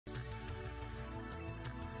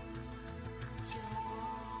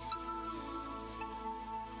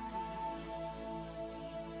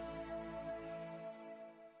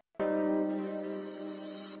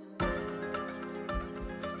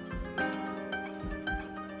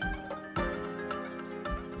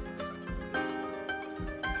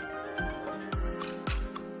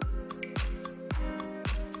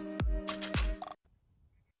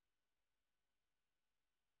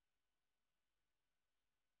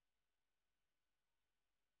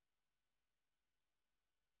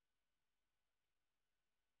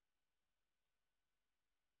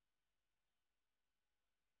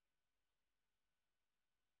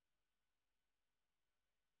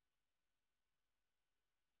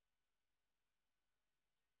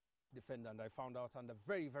defender, and I found out under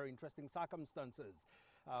very, very interesting circumstances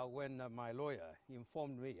when my lawyer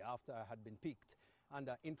informed me after I had been picked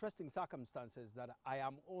under interesting circumstances that I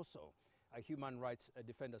am also a human rights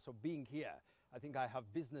defender. So being here, I think I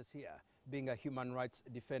have business here, being a human rights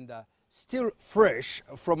defender, still fresh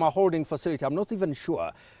from a holding facility. I'm not even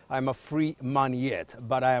sure I'm a free man yet,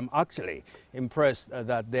 but I am actually impressed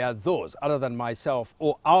that there are those other than myself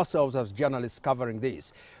or ourselves as journalists covering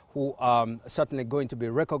this who are certainly going to be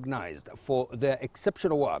recognized for their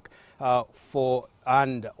exceptional work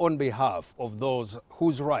and on behalf of those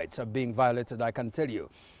whose rights are being violated. I can tell you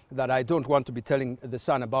that I don't want to be telling the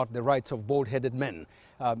Sun about the rights of bald-headed men.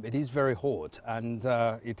 It is very hot, and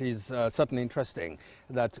it is certainly interesting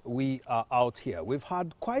that we are out here. We've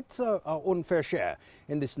had quite our own fair share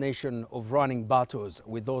in this nation of running battles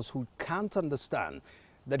with those who can't understand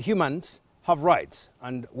that humans have rights,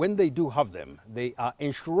 and when they do have them, they are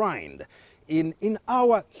enshrined in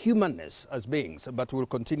our humanness as beings. But we'll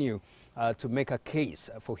continue to make a case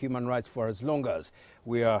for human rights for as long as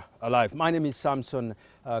we are alive. My name is Samson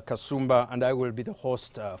Kasumba, and I will be the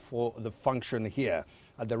host for the function here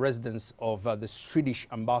at the residence of the Swedish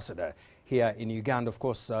ambassador here in Uganda. Of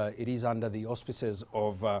course, it is under the auspices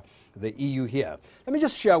of the EU here. Let me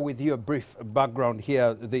just share with you a brief background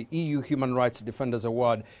here. The EU Human Rights Defenders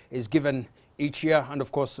Award is given each year, and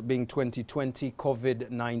of course, being 2020,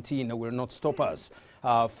 COVID-19 will not stop us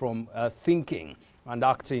from thinking and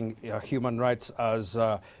acting human rights. As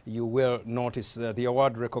you will notice, the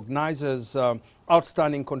award recognizes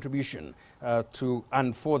outstanding contribution to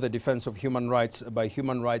and for the defense of human rights by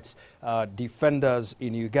human rights defenders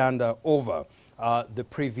in Uganda over the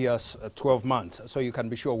previous 12 months. So you can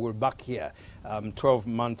be sure we're back here 12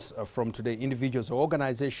 months from today. Individuals or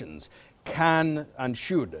organizations can and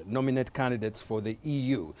should nominate candidates for the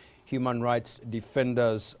EU Human Rights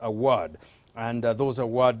Defenders Award. And those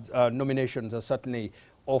award nominations are certainly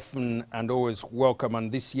often and always welcome.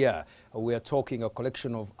 And this year, we are talking a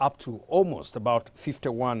collection of up to almost about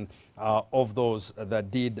 51 of those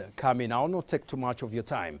that did come in. I'll not take too much of your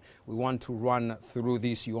time. We want to run through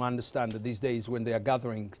this. You understand that these days when they are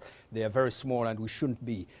gatherings, they are very small, and we shouldn't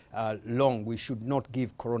be long. We should not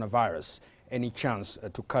give coronavirus any chance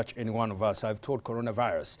to catch any one of us. I've told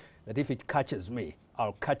coronavirus that if it catches me,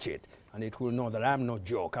 I'll catch it, and it will know that I'm no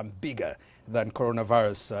joke. I'm bigger than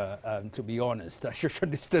coronavirus, to be honest. Social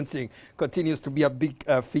distancing continues to be a big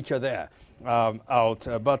feature there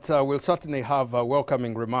but we'll certainly have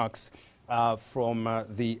welcoming remarks from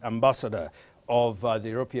the ambassador of the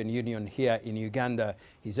European Union here in Uganda,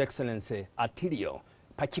 His Excellency Attilio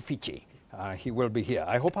Pacifici. He will be here.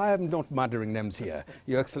 I hope I am not murdering names here.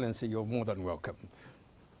 Your Excellency, you're more than welcome.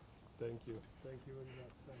 Thank you. Thank you very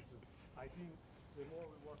much. Thank you. I think the more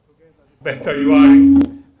we work together, the better you are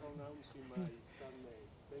in pronouncing my surname.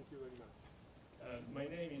 Thank you very much. My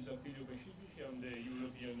name is Attilio Pacifici. I'm the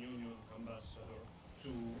European Union Ambassador to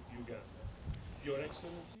Uganda. Your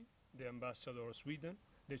Excellency, the Ambassador of Sweden,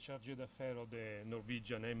 the Chargé d'Affaires of the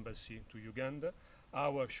Norwegian Embassy to Uganda,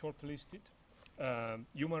 our shortlisted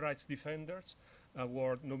Human Rights Defenders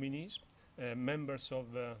Award nominees, members of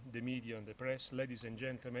the media and the press, ladies and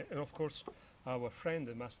gentlemen, and of course our friend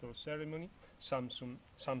and master of ceremony, Samson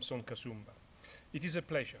Kasumba. It is a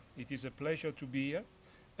pleasure. It is a pleasure to be here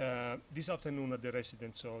this afternoon at the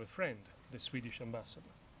residence of a friend, the Swedish ambassador.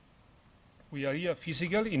 We are here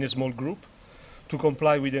physically in a small group to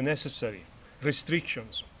comply with the necessary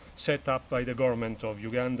restrictions set up by the government of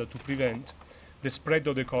Uganda to prevent the spread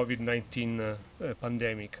of the COVID-19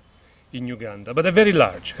 pandemic in Uganda. But a very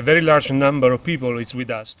large number of people is with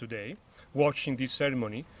us today, watching this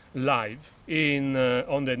ceremony live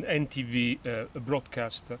on the NTV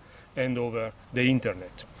broadcast and over the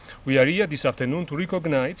internet. We are here this afternoon to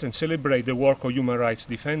recognize and celebrate the work of human rights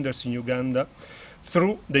defenders in Uganda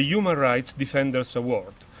through the Human Rights Defenders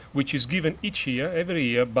Award, which is given every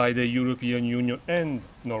year by the European Union and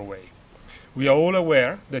Norway. We are all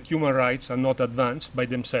aware that human rights are not advanced by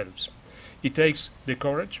themselves. It takes the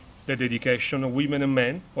courage, the dedication of women and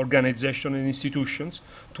men, organizations and institutions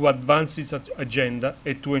to advance this agenda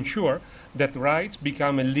and to ensure that rights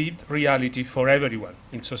become a lived reality for everyone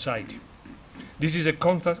in society. This is a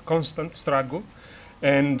constant struggle,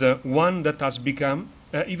 and one that has become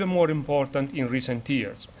even more important in recent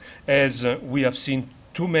years, as we have seen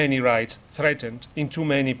too many rights threatened in too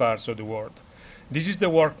many parts of the world. This is the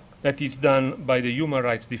work that is done by the human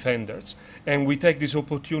rights defenders, and we take this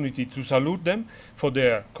opportunity to salute them for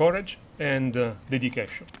their courage and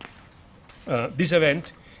dedication. This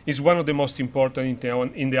event is one of the most important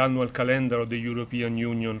in the annual calendar of the European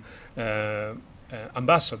Union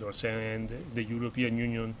ambassadors and the European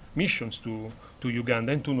Union missions to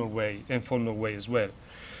Uganda and to Norway, and for Norway as well.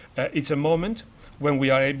 It's a moment when we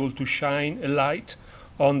are able to shine a light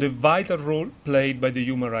on the vital role played by the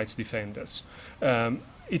human rights defenders.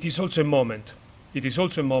 It is also a moment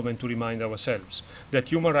to remind ourselves that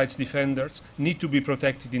human rights defenders need to be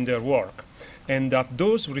protected in their work, and that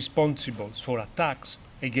those responsible for attacks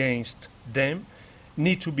against them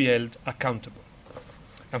need to be held accountable.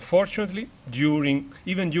 Unfortunately,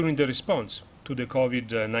 even during the response to the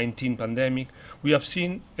COVID-19 pandemic, we have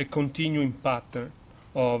seen a continuing pattern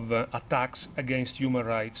of attacks against human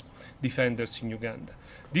rights defenders in Uganda.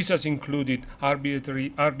 This has included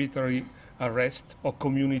arbitrary arrest of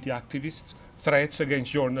community activists, threats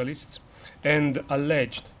against journalists, and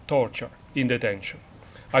alleged torture in detention.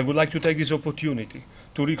 I would like to take this opportunity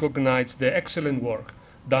to recognize the excellent work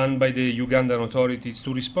done by the Ugandan authorities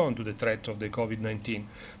to respond to the threat of the COVID-19.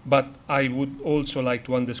 But I would also like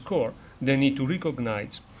to underscore the need to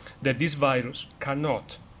recognize that this virus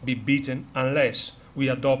cannot be beaten unless we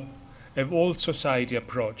adopt a whole-society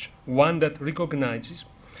approach, one that recognizes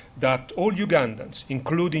that all Ugandans,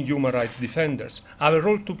 including human rights defenders, have a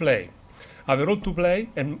role to play,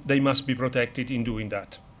 and they must be protected in doing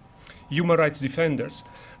that. Human rights defenders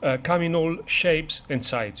come in all shapes and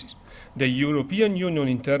sizes. The European Union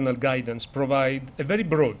internal guidance provides a very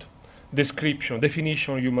broad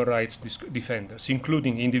definition of human rights defenders,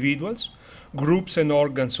 including individuals, groups and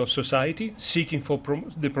organs of society seeking for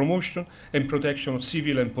the promotion and protection of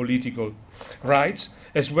civil and political rights,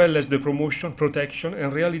 as well as the promotion, protection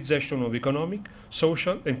and realization of economic,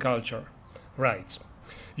 social and cultural rights.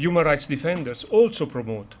 Human rights defenders also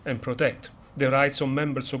promote and protect the rights of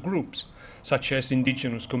members of groups, such as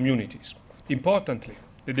indigenous communities. Importantly,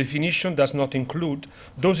 the definition does not include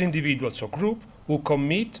those individuals or groups who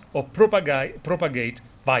commit or propagate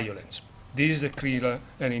violence. This is a clear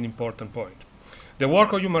and an important point. The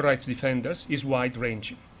work of human rights defenders is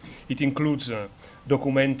wide-ranging. It includes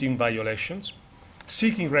documenting violations,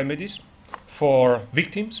 seeking remedies for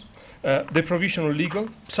victims, the provision of legal,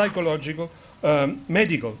 psychological,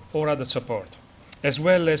 medical or other support, as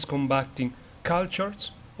well as combating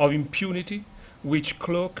cultures of impunity which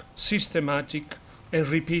cloak systematic and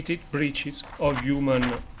repeated breaches of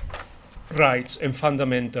human rights and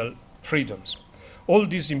fundamental freedoms. All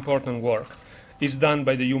this important work is done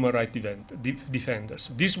by the human rights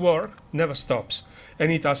defenders. This work never stops, and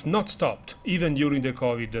it has not stopped even during the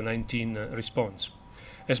COVID-19 response.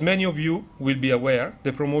 As many of you will be aware,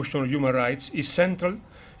 the promotion of human rights is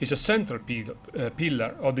a central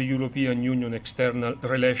pillar of the European Union external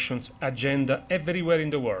relations agenda everywhere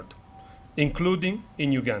in the world, including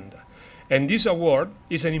in Uganda. And this award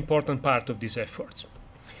is an important part of these efforts.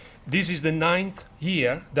 This is the 9th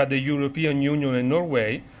year that the European Union and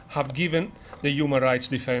Norway have given the Human Rights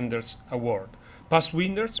Defenders Award. Past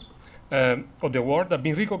winners of the award have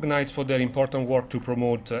been recognized for their important work to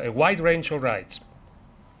promote a wide range of rights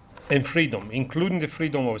and freedom, including the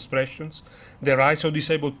freedom of expressions, the rights of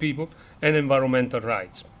disabled people, and environmental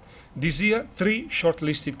rights. This year, 3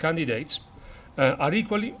 shortlisted candidates are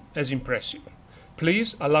equally as impressive.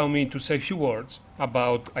 Please allow me to say a few words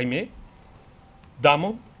about Aimee,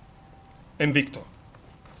 Damon, and Victor,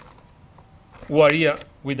 who are here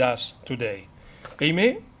with us today.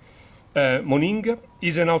 Aimee Moninga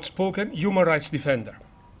is an outspoken human rights defender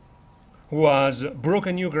who has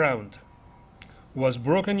broken new ground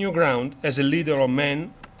as a leader of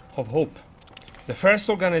Men of Hope, the first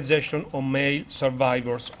organization of male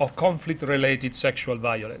survivors of conflict-related sexual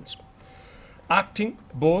violence, acting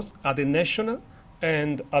both at a national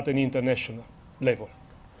and at an international level.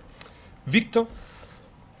 Victor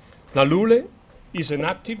Nalule is an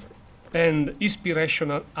active and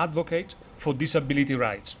inspirational advocate for disability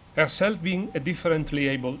rights, herself being a differently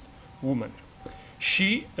abled woman.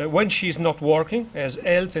 When she is not working as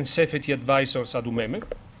health and safety advisor at UMEME,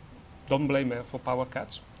 don't blame her for power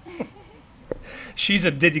cuts, she is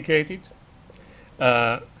dedicated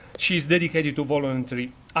to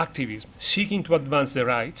voluntary activism, seeking to advance the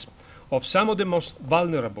rights of some of the most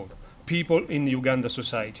vulnerable people in Uganda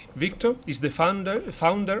society. Victor is the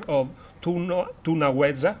founder of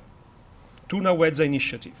Tunaweza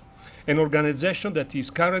Initiative, an organization that is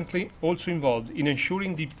currently also involved in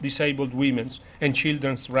ensuring disabled women's and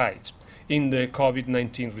children's rights in the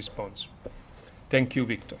COVID-19 response. Thank you,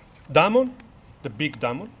 Victor. Damon, the big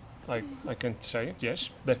Damon, I can say it, yes,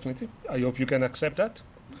 definitely. I hope you can accept that.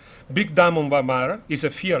 Big Damon Wamara is a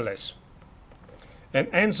fearless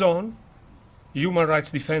and hands-on human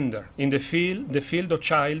rights defender in the field of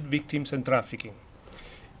child victims and trafficking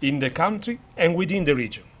in the country and within the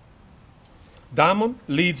region. Damon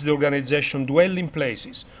leads the organization Dwelling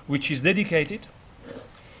Places, which is dedicated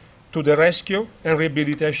to the rescue and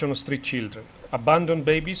rehabilitation of street children, abandoned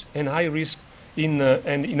babies, and high-risk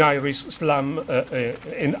high-risk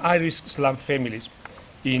slum families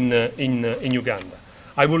in Uganda.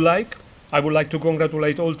 I would like to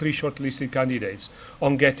congratulate all three shortlisted candidates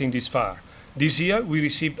on getting this far. This year we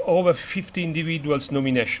received over 50 individuals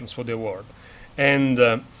nominations for the award, and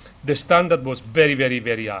the standard was very, very,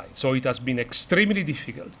 very high. So it has been extremely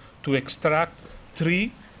difficult to extract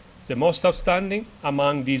three, the most outstanding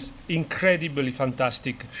among these incredibly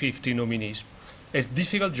fantastic 50 nominees. It's a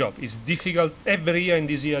difficult job. It's difficult every year, and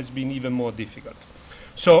this year it's been even more difficult.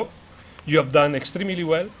 So you have done extremely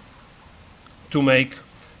well to make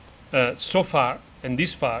so far and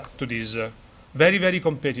this far to this very, very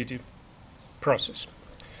competitive process.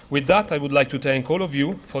 With that, I would like to thank all of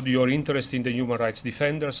you for your interest in the Human Rights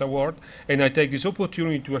Defenders Award, and I take this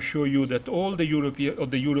opportunity to assure you that all the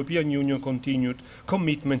European Union continued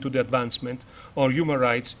commitment to the advancement of human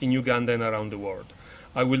rights in Uganda and around the world.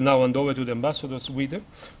 I will now hand over to the Ambassador Sweden,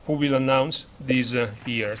 who will announce this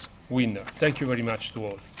year's winner. Thank you very much to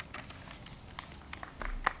all.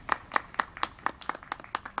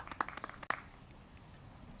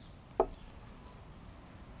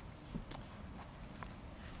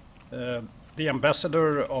 The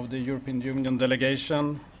ambassador of the European Union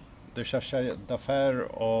delegation, the chargé d'affaires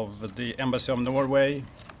of the Embassy of Norway,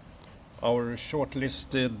 our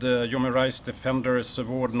shortlisted Human Rights Defenders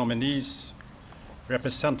Award nominees,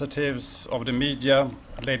 representatives of the media,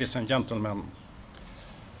 ladies and gentlemen.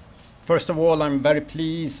 First of all, I'm very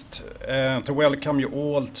pleased to welcome you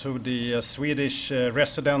all to the Swedish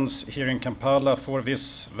residence here in Kampala for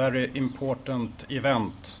this very important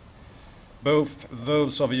event. Both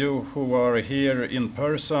those of you who are here in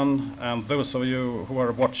person and those of you who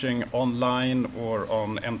are watching online or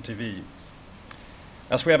on MTV.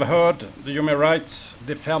 As we have heard, the Human Rights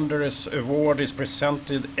Defenders Award is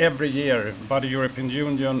presented every year by the European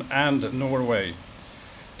Union and Norway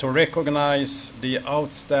to recognize the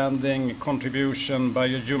outstanding contribution by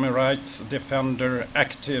a human rights defender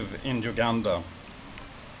active in Uganda.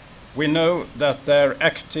 We know that their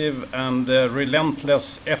active and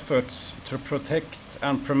relentless efforts to protect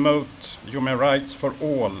and promote human rights for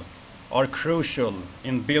all are crucial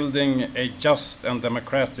in building a just and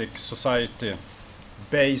democratic society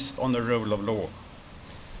based on the rule of law.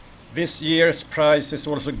 This year's prize is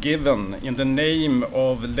also given in the name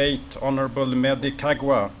of late Honorable Medi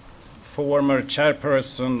Kagwa, former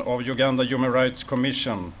chairperson of Uganda Human Rights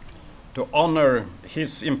Commission, to honor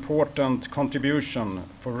his important contribution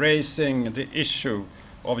for raising the issue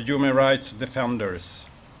of human rights defenders.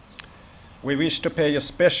 We wish to pay a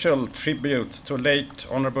special tribute to late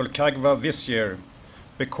Honorable Kagwa this year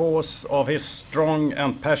because of his strong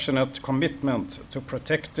and passionate commitment to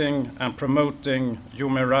protecting and promoting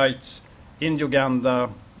human rights in Uganda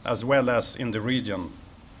as well as in the region.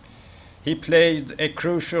 He played a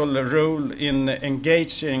crucial role in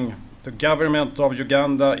engaging the government of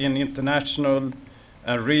Uganda in international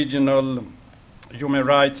and regional human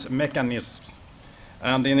rights mechanisms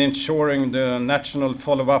and in ensuring the national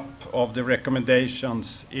follow-up of the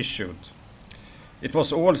recommendations issued. It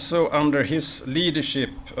was also under his leadership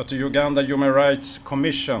at the Uganda Human Rights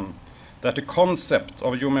Commission that the concept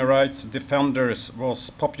of human rights defenders was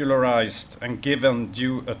popularized and given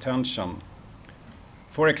due attention.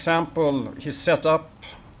 For example, he set up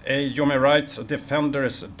a human rights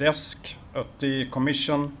defenders desk at the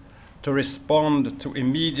Commission to respond to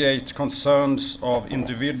immediate concerns of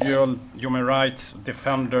individual human rights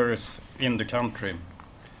defenders in the country.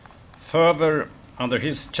 Further, under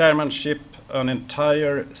his chairmanship, an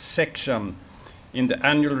entire section in the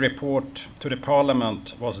annual report to the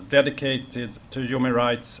Parliament was dedicated to human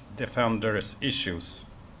rights defenders' issues.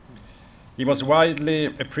 He was widely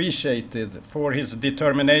appreciated for his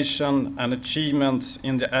determination and achievements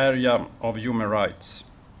in the area of human rights.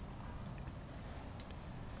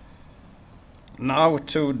 Now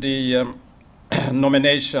to the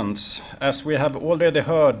nominations. As we have already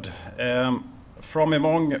heard, from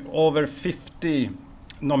among over 50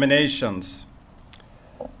 nominations,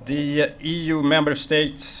 the EU member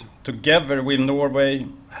states, together with Norway,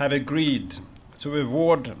 have agreed to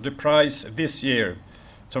award the prize this year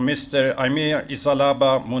to Mr. Aimé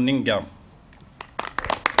Isalaba Moninga.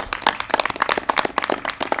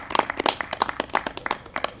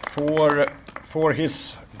 For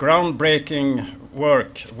his groundbreaking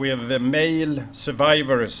work with the male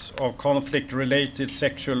survivors of conflict-related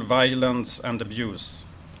sexual violence and abuse.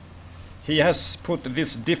 He has put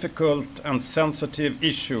this difficult and sensitive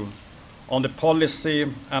issue on the policy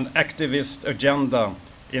and activist agenda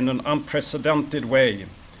in an unprecedented way,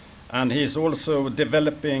 and he is also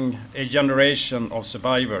developing a generation of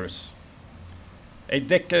survivors. A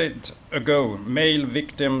decade ago, male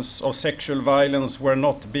victims of sexual violence were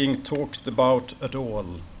not being talked about at all,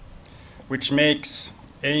 which makes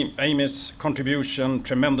Amy's contribution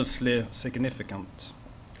tremendously significant.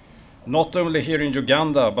 Not only here in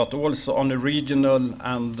Uganda, but also on a regional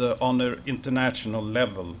and on an international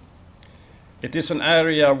level. It is an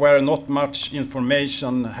area where not much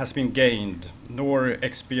information has been gained, nor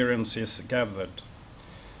experiences gathered.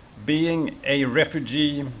 Being a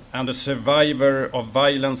refugee and a survivor of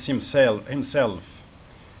violence himself,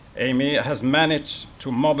 Amy has managed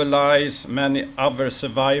to mobilize many other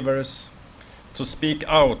survivors to speak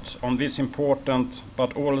out on this important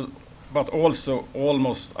but also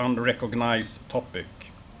almost unrecognized topic.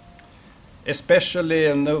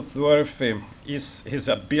 Especially noteworthy is his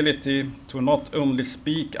ability to not only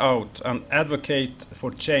speak out and advocate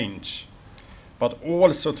for change, but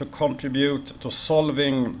also to contribute to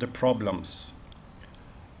solving the problems.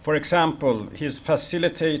 For example, he is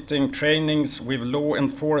facilitating trainings with law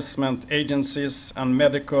enforcement agencies and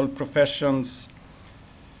medical professions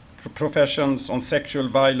on sexual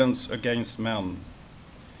violence against men.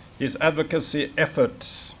 His advocacy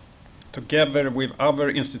efforts, together with other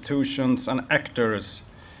institutions and actors,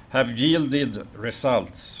 have yielded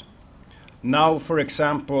results. Now, for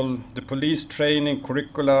example, the police training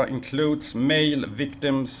curricula includes male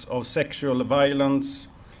victims of sexual violence,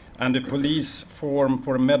 and the police form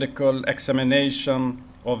for medical examination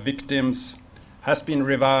of victims has been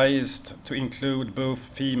revised to include both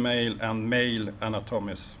female and male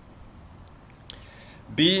anatomies.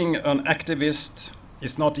 Being an activist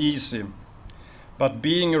is not easy, but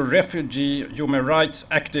being a refugee human rights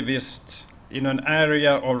activist in an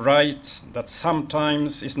area of rights that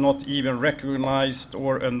sometimes is not even recognized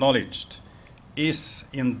or acknowledged is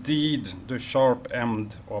indeed the sharp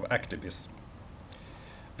end of activism.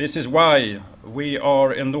 This is why we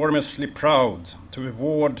are enormously proud to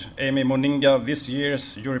award Amy Moninga this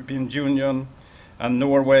year's European Union and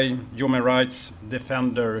Norway Human Rights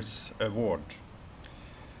Defenders Award.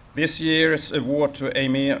 This year's award to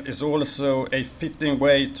Amy is also a fitting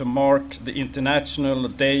way to mark the International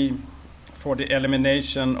Day for the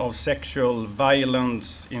Elimination of Sexual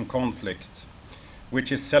Violence in Conflict,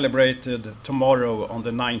 which is celebrated tomorrow on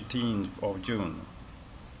the 19th of June.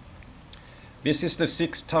 This is the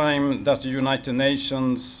 6th time that the United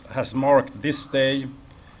Nations has marked this day,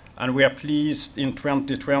 and we are pleased in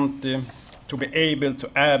 2020 to be able to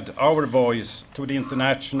add our voice to the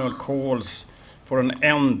international calls for an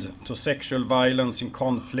end to sexual violence in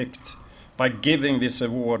conflict by giving this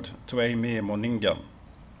award to Amy Moninga.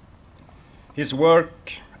 His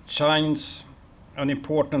work shines an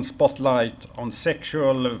important spotlight on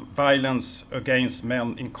sexual violence against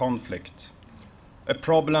men in conflict, a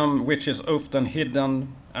problem which is often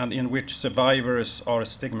hidden and in which survivors are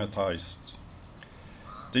stigmatized.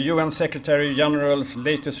 The UN Secretary General's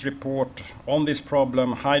latest report on this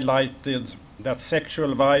problem highlighted that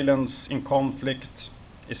sexual violence in conflict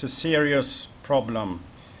is a serious problem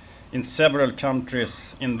in several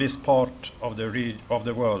countries in this part of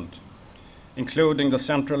the world, including the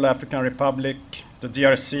Central African Republic, the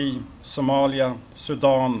DRC, Somalia,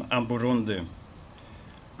 Sudan, and Burundi.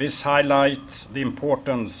 This highlights the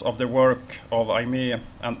importance of the work of Amy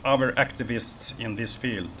and other activists in this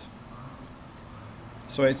field.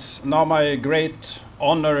 So it's now my great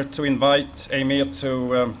honor to invite Amy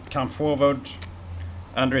to come forward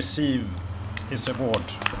and receive his award.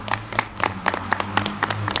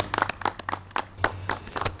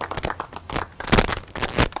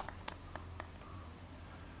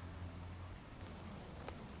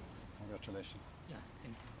 Congratulations. Yeah,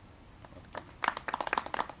 thank you.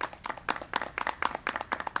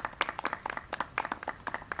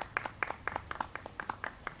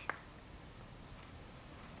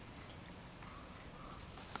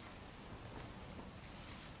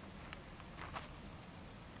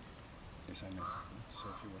 Yes, I know. So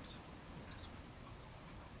a few words.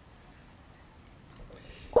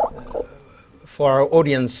 For our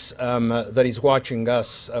audience that is watching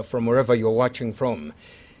us from wherever you're watching from,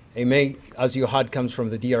 Aimé, as you heard, comes from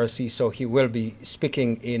the DRC, so he will be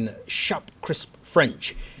speaking in sharp, crisp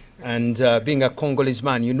French. And being a Congolese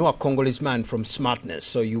man, you know a Congolese man from smartness,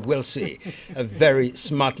 so you will see a very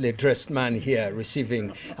smartly dressed man here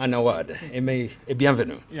receiving an award. Aimé, et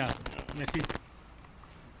bienvenue. Yeah, merci.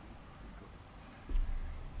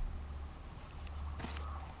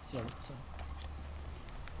 Sorry.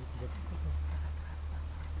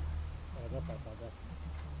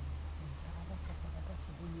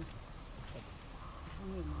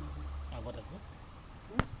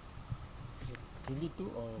 lis tout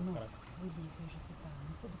ou Non, paragraphe? vous lisez, je ne sais pas,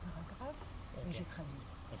 un peu de paragraphe et Ok. j'ai traduit.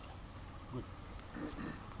 Ok. Good.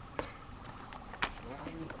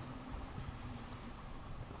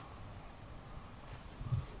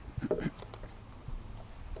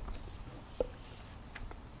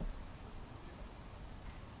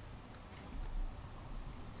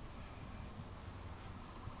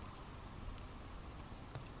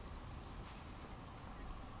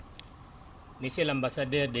 Monsieur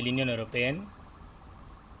l'ambassadeur de l'Union européenne,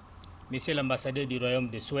 Monsieur l'ambassadeur du Royaume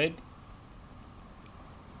de Suède,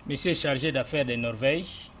 Monsieur chargé d'affaires de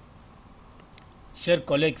Norvège, chers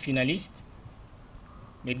collègues finalistes,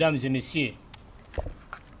 Mesdames et Messieurs,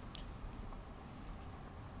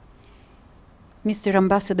 Mr.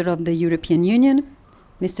 Ambassador of the European Union,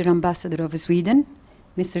 Mr. Ambassador of Sweden,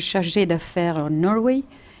 Mr. Chargé d'Affaires of Norway,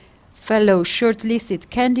 fellow shortlisted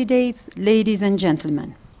candidates, ladies and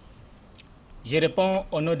gentlemen. je réponds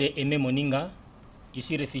au nom de Aimé Moninga. Je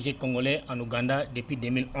suis réfugié congolais en Ouganda depuis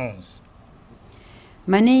 2011.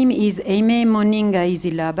 My name is Aime Moninga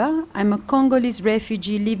Izilaba. I'm a Congolese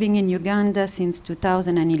refugee living in Uganda since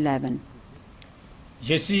 2011.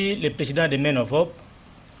 Je suis le président de Men of Hope.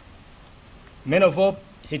 Men of Hope,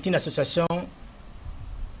 c'est une association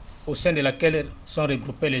au sein de laquelle sont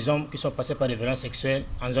regroupés les hommes qui sont passés par des violences sexuelles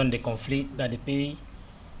en zone de conflit dans des pays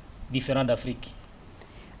différents d'Afrique.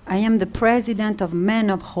 I am the president of Men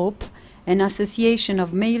of Hope, an association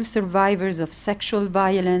of male survivors of sexual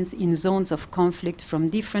violence in zones of conflict from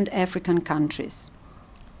different African countries.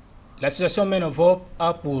 L'association Men of Hope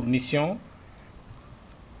a pour mission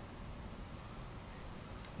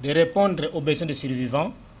de répondre aux besoins des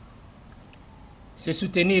survivants, se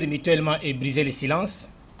soutenir mutuellement et briser le silence,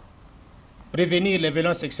 prévenir les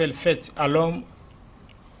violences sexuelles faites à l'homme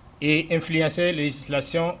et influencer les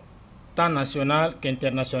législations tant nationales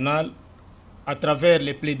qu'internationales à travers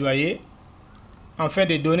les plaidoyers afin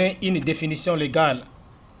de donner une définition légale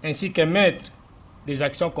ainsi que mettre des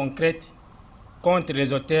actions concrètes contre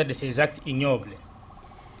les auteurs de ces actes ignobles.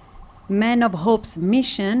 Men of Hope's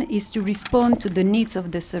mission is to respond to the needs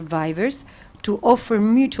of the survivors, to offer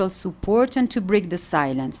mutual support and to break the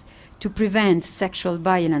silence, to prevent sexual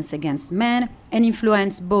violence against men and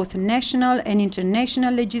influence both national and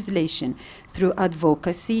international legislation through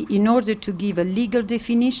advocacy in order to give a legal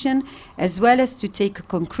definition as well as to take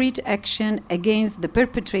concrete action against the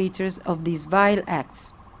perpetrators of these vile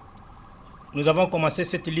acts. Nous avons commencé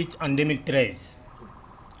cette lutte en 2013.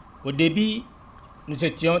 Au début, nous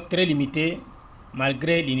étions très limités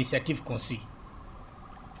malgré l'initiative conçue.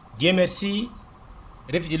 Dieu merci,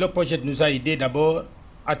 Refugee Law Project nous a aidés d'abord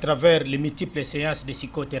à travers les multiples séances de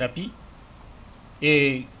psychothérapie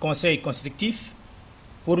et conseils constructifs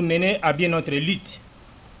pour mener à bien notre lutte.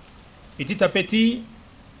 Petit à petit,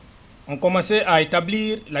 on commençait à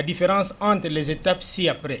établir la différence entre les étapes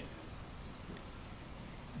ci-après.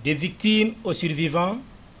 Des victimes aux survivants,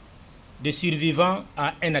 des survivants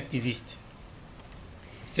à un activiste.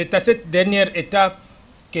 C'est à cette dernière étape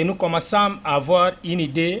que nous commençons à avoir une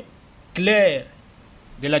idée claire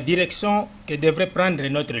de la direction que devrait prendre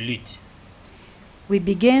notre lutte. We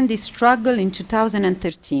began this struggle in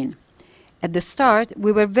 2013. At the start,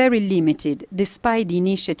 we were very limited despite the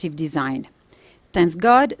initiative design. Thanks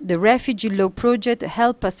God, the Refugee Law Project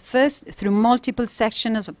helped us first through multiple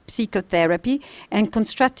sections of psychotherapy and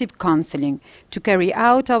constructive counseling to carry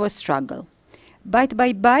out our struggle. Bite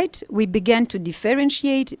by bite, we began to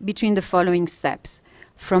differentiate between the following steps: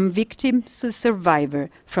 from victim to survivor,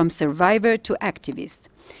 from survivor to activist.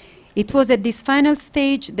 It was at this final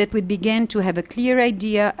stage that we began to have a clear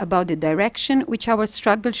idea about the direction which our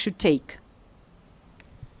struggle should take.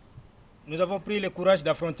 Nous avons pris le courage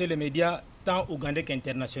d'affronter les médias tant ougandais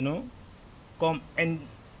qu'internationaux comme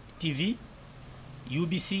NTV,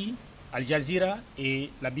 UBC, Al Jazeera et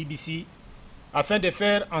la BBC afin de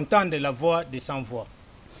faire entendre la voix des sans-voix.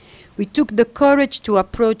 We took the courage to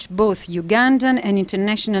approach both Ugandan and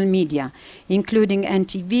international media, including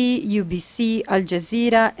NTV, UBC, Al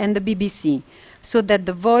Jazeera and the BBC, so that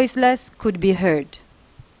the voiceless could be heard.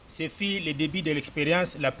 Ce fut le début de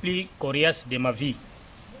l'expérience la plus coriace de ma vie.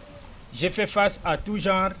 J'ai fait face à tout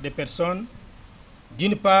genre de personnes.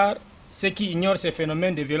 D'une part, ceux qui ignorent ces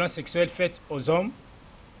phénomènes de violence sexuelle faite aux hommes,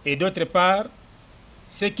 et d'autre part,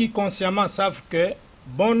 ceux qui consciemment savent que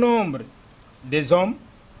bon nombre des hommes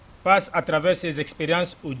passent à travers ces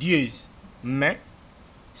expériences odieuses, mais,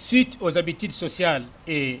 suite aux habitudes sociales,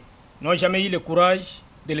 et n'ont jamais eu le courage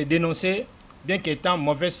de les dénoncer, bien qu'étant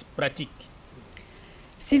mauvaises pratiques.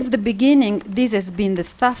 Since the beginning, this has been the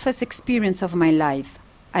toughest experience of my life.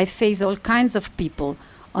 I face all kinds of people,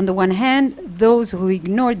 On the one hand, those who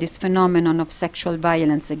ignore this phenomenon of sexual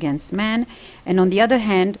violence against men, and on the other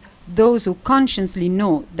hand, those who consciously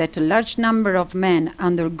know that a large number of men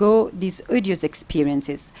undergo these odious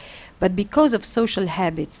experiences, but because of social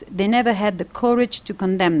habits, they never had the courage to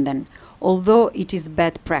condemn them, although it is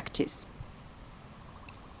bad practice.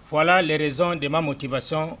 Voilà les raisons de ma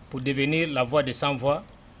motivation pour devenir la voix des sans-voix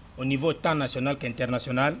au niveau tant national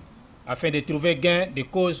qu'international, afin de trouver gain de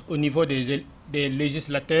cause au niveau des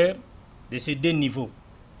législateurs de ces deux niveaux.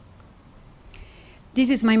 This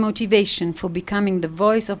is my motivation for becoming the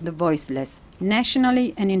voice of the voiceless,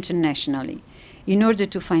 nationally and internationally, in order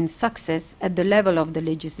to find success at the level of the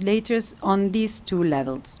legislators on these two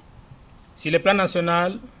levels. Sur le plan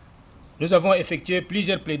national, nous avons effectué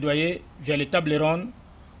plusieurs plaidoyers via les tables rondes.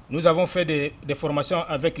 Nous avons fait des formations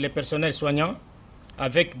avec les personnels soignants,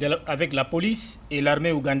 avec la police et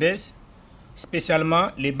l'armée ougandaise, spécialement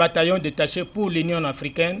les bataillons détachés pour l'Union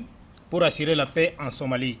africaine pour assurer la paix en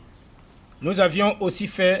Somalie. Nous avions aussi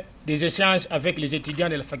fait des échanges avec les étudiants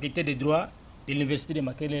de la faculté de droit de l'Université de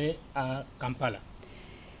Makerere à Kampala.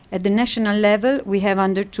 At the national level, we have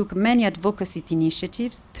undertook many advocacy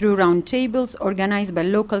initiatives through roundtables organized by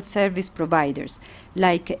local service providers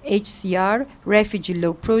like HCR, Refugee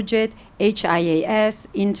Law Project, HIAS,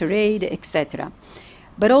 Interaid, etc.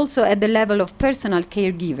 But also at the level of personal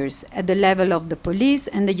caregivers, at the level of the police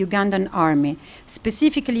and the Ugandan army,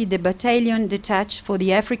 specifically the battalion detached for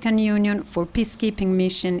the African Union for Peacekeeping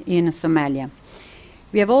Mission in Somalia.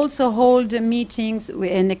 We have also held meetings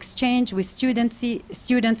and exchange with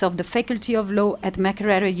students of the Faculty of Law at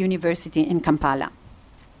Makerere University in Kampala.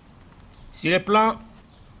 Sur le plan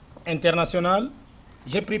international,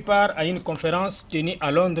 j'ai pris part à une conférence tenue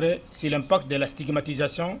à Londres sur l'impact de la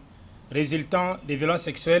stigmatisation résultant des violences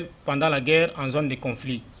sexuelles pendant la guerre en zone de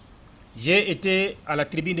conflit. J'ai été à la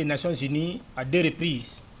tribune des Nations Unies à 2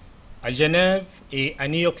 reprises, à Genève et à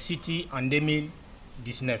New York City en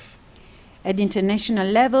 2019. At the international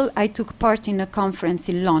level, I took part in a conference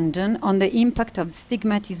in London on the impact of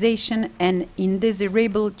stigmatization and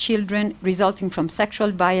indesirable children resulting from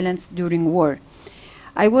sexual violence during war.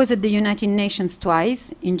 I was at the United Nations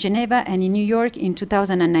twice, in Geneva and in New York in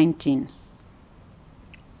 2019.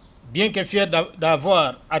 Bien que fier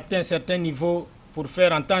d'avoir atteint un certain niveau pour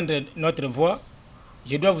faire entendre notre voix,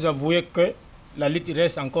 je dois vous avouer que la lutte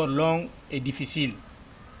reste encore longue et difficile.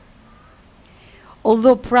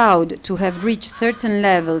 Although proud to have reached certain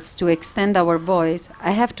levels to extend our voice,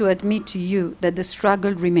 I have to admit to you that the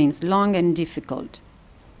struggle remains long and difficult.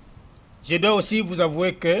 Je dois aussi vous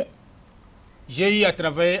avouer que j'ai eu à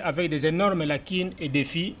travailler avec des énormes lacunes et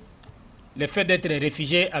défis, le fait d'être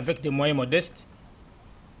réfugié avec des moyens modestes.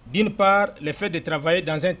 D'une part, le fait de travailler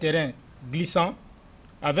dans un terrain glissant,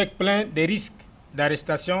 avec plein de risques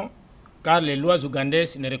d'arrestation, car les lois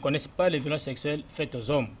ougandaises ne reconnaissent pas les violences sexuelles faites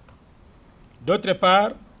aux hommes. D'autre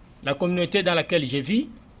part, la communauté dans laquelle je vis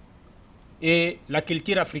et la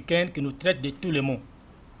culture africaine qui nous traite de tous les maux.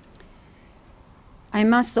 I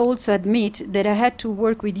must also admit that I had to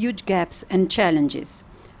work with huge gaps and challenges.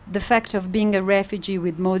 The fact of being a refugee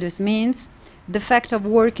with modest means, the fact of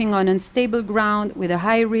working on unstable ground with a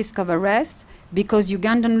high risk of arrest because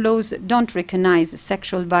Ugandan laws don't recognize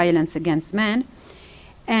sexual violence against men,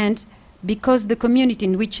 and because the community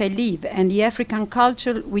in which I live and the African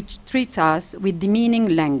culture which treats us with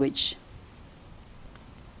demeaning language.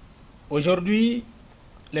 Aujourd'hui,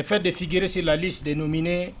 le fait de figurer sur la liste des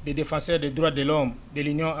nominés des défenseurs des droits de l'homme de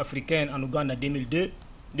l'Union africaine en Ouganda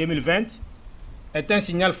 2020 est un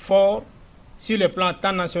signal fort sur le plan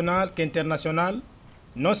tant national qu'international,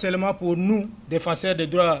 non seulement pour nous, défenseurs des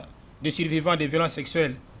droits des survivants des violences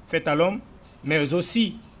sexuelles faites à l'homme, mais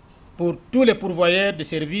aussi pour tous les pourvoyeurs de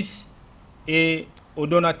services et aux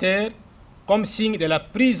donateurs, comme signe de la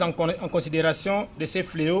prise en considération de ces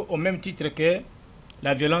fléaux au même titre que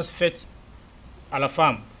la violence faite à la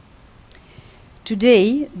femme.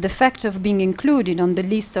 Today, the fact of being included on the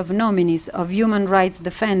list of nominees of human rights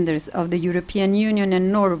defenders of the European Union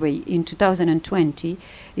and Norway in 2020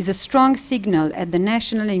 is a strong signal at the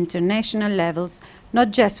national and international levels, not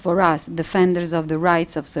just for us, defenders of the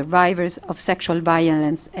rights of survivors of sexual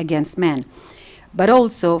violence against men, but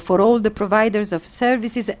also for all the providers of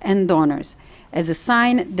services and donors, as a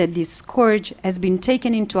sign that this scourge has been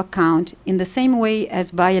taken into account in the same way as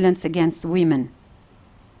violence against women.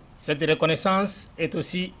 Cette reconnaissance est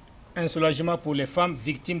aussi un soulagement pour les femmes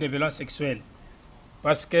victimes de violences sexuelles,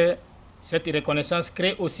 parce que cette reconnaissance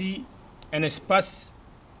crée aussi un espace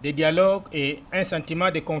de dialogue et un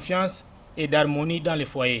sentiment de confiance et d'harmonie dans les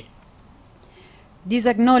foyers. This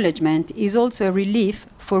acknowledgement is also a relief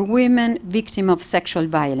for women victims of sexual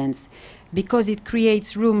violence, because it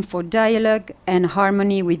creates room for dialogue and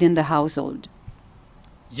harmony within the household.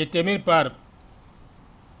 Je termine par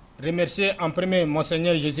remercier en premier mon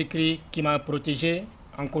Seigneur Jésus-Christ qui m'a protégé,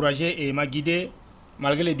 encouragé et m'a guidé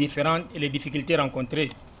malgré les différentes et les difficultés rencontrées.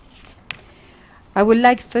 I would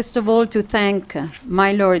like first of all to thank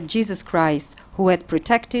my Lord Jesus Christ, who had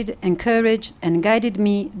protected, encouraged and guided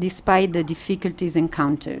me despite the difficulties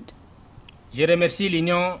encountered. Je remercie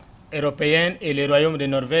l'Union européenne et le Royaume de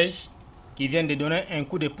Norvège qui viennent de donner un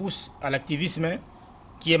coup de pouce à l'activisme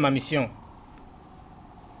qui est ma mission.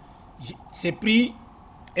 Ce prix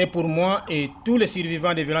est pour moi et tous les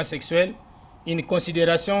survivants des violences sexuelles une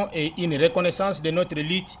considération et une reconnaissance de notre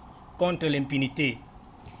lutte contre l'impunité.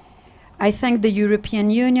 I thank the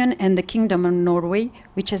European Union and the Kingdom of Norway,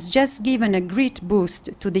 which has just given a great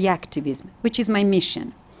boost to the activism, which is my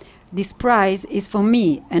mission. This prize is for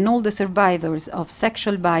me and all the survivors of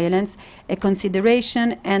sexual violence a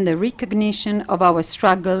consideration and a recognition of our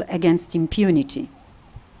struggle against impunity.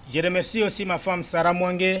 Je remercie aussi ma femme Sarah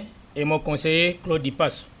Mwenge et mon conseiller Claude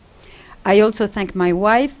Ipasu. I also thank my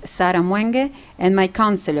wife, Sarah Mwenge, and my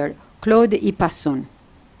counselor, Claude Ipasson.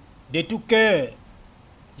 De tout cœur,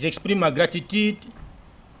 j'exprime ma gratitude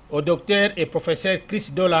au docteur et professeur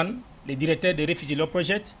Chris Dolan, le directeur de Refugee Law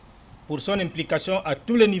Project, pour son implication à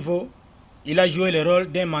tous les niveaux. Il a joué le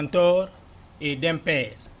rôle d'un mentor et d'un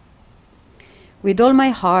père. With all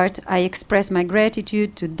my heart, I express my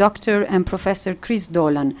gratitude to Dr. and Professor Chris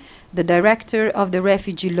Dolan, the director of the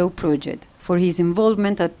Refugee Law Project. For his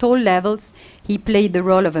involvement at all levels, he played the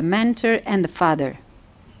role of a mentor and a father.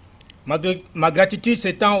 Ma gratitude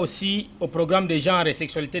s'étend aussi au programme de genre et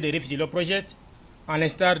sexualité de Refugee Law Project, à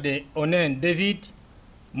l'instar de Onen David,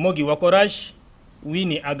 Mogi Wakoraj,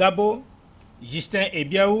 Winnie Agabo, Justin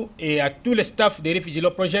Ebiaou et à tous les staffs de Refugee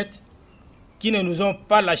Law Project qui ne nous ont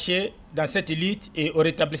pas lâchés dans cette lutte et au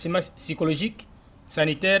rétablissement psychologique,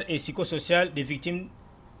 sanitaire et psychosocial des victimes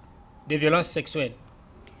de violences sexuelles.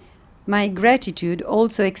 My gratitude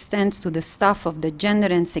also extends to the staff of the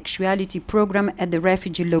Gender and Sexuality Program at the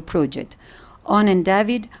Refugee Law Project. Onen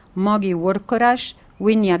David, Mogi Workorash,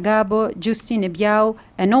 Winnie Agabo, Justine Biao,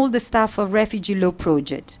 and all the staff of Refugee Law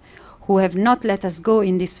Project, who have not let us go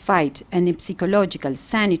in this fight and in psychological,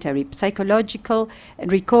 sanitary, psychological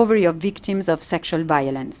and recovery of victims of sexual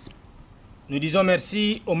violence. Nous disons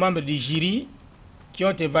merci aux membres du jury qui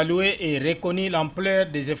ont évalué et reconnu l'ampleur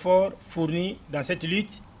des efforts fournis dans cette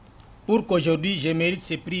lutte pour qu'aujourd'hui je mérite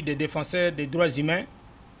ce prix de défenseur des droits humains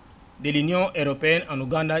de l'Union européenne en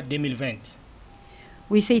Ouganda 2020.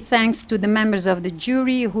 We say thanks to the members of the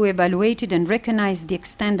jury who evaluated and recognized the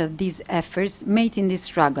extent of these efforts made in this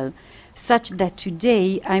struggle, such that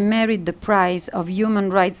today I merit the prize of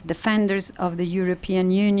Human Rights Defenders of the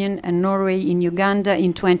European Union and Norway in Uganda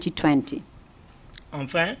in 2020.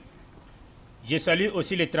 Enfin, je salue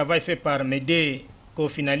aussi le travail fait par mes deux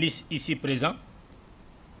co-finalistes ici présents.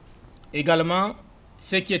 Également,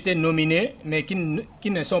 ceux qui étaient nominés mais qui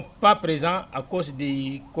ne sont pas présents à cause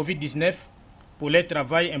du Covid-19 pour leur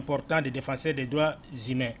travail important de défenseur des droits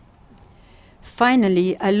humains.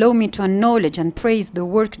 Finally, allow me to acknowledge and praise the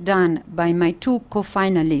work done by my two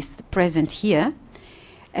co-finalists present here,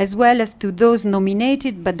 as well as to those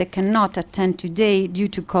nominated but they cannot attend today due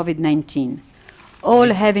to COVID-19,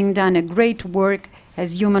 all having done a great work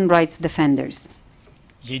as human rights defenders.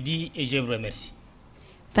 Je dis et je vous remercie.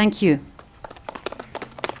 Thank you.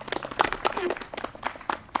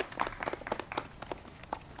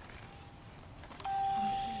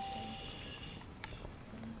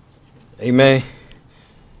 Aimé,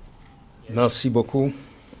 merci beaucoup.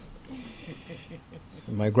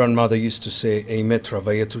 My grandmother used to say, Aimé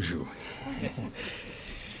travaille toujours.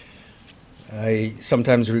 I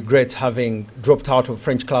sometimes regret having dropped out of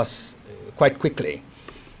French class quite quickly,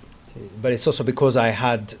 but it's also because I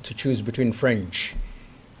had to choose between French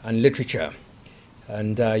and literature,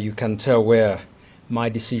 and you can tell where my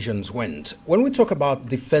decisions went. When we talk about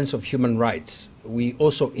defense of human rights, we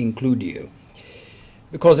also include you,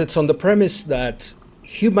 because it's on the premise that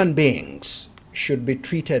human beings should be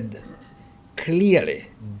treated clearly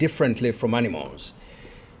differently from animals.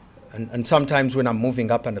 And sometimes when I'm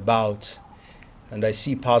moving up and about and I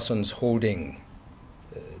see persons holding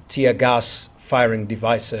tear gas firing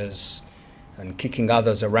devices and kicking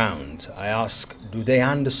others around, I ask, do they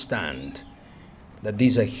understand that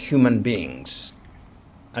these are human beings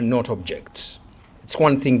and not objects? It's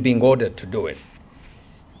one thing being ordered to do it,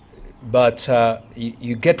 but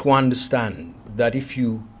you get to understand that if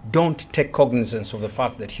you don't take cognizance of the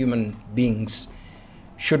fact that human beings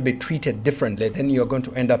should be treated differently, then you're going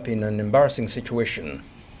to end up in an embarrassing situation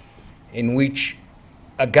in which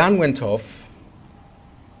a gun went off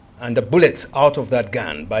and a bullet out of that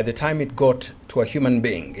gun, by the time it got to a human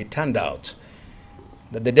being, it turned out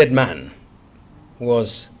that the dead man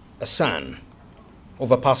was a son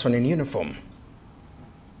of a person in uniform.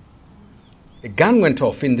 A gun went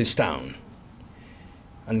off in this town,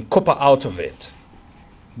 and copper out of it.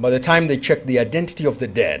 By the time they checked the identity of the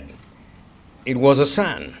dead, it was a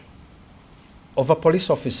son of a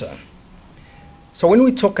police officer. So when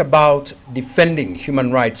we talk about defending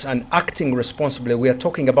human rights and acting responsibly, we are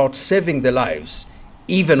talking about saving the lives,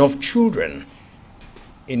 even of children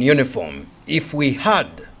in uniform. If we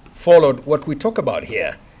had followed what we talk about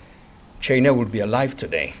here, China would be alive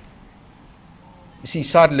today. You see,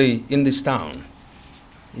 sadly, in this town,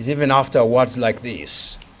 is even after words like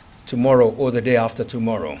this, tomorrow or the day after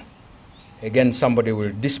tomorrow, again, somebody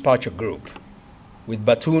will dispatch a group with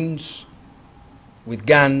batons, with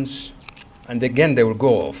guns, and again they will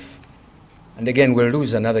go off. And again, we'll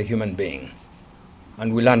lose another human being,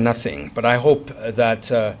 and we learn nothing. But I hope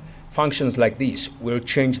that functions like this will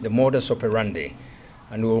change the modus operandi,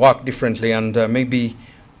 and will work differently. And maybe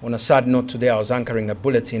on a sad note today, I was anchoring a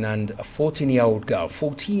bulletin, and a 14-year-old girl,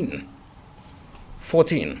 14,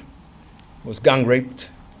 was gang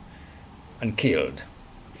raped and killed.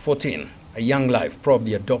 14, a young life,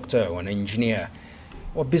 probably a doctor or an engineer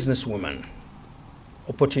or businesswoman.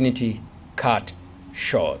 Opportunity cut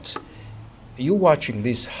short. You watching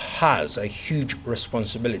this has a huge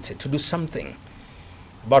responsibility to do something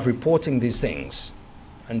about reporting these things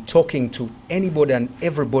and talking to anybody and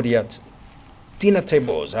everybody at dinner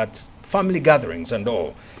tables, at family gatherings and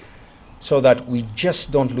all, so that we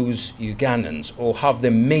just don't lose Ugandans or have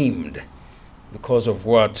them maimed because of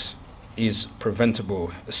what is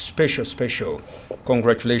preventable. A special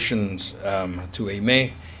congratulations to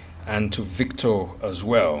Aimee and to Victor as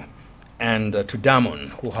well, and to Damon,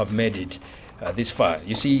 who have made it this far.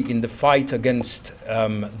 You see, in the fight against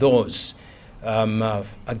those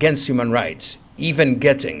against human rights, even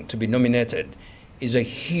getting to be nominated is a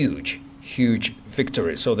huge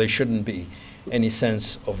victory. So there shouldn't be any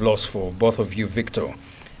sense of loss for both of you, Victor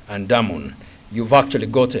and Damon. You've actually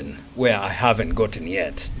gotten where I haven't gotten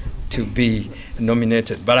yet, to be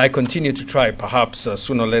nominated. But I continue to try. Perhaps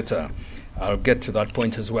sooner or later I'll get to that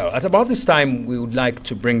point as well. At about this time, we would like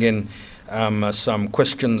to bring in some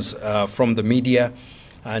questions from the media,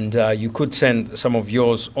 and you could send some of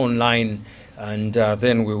yours online, and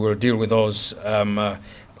then we will deal with those.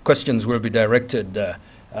 Questions will be directed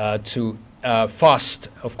to first,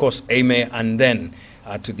 of course, Aimee, and then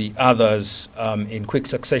to the others in quick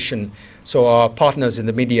succession. So our partners in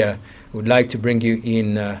the media would like to bring you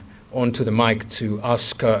in onto the mic to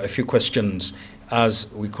ask a few questions as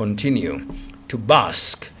we continue to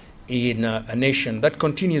bask in a nation that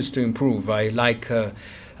continues to improve. I like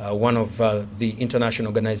one of the international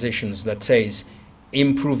organizations that says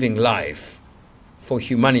improving life for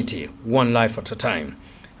humanity, one life at a time.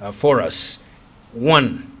 For us,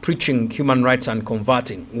 one preaching human rights and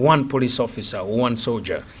converting one police officer or one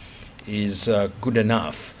soldier is good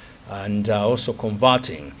enough, and also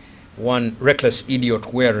converting one reckless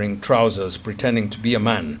idiot wearing trousers pretending to be a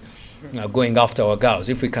man, going after our girls.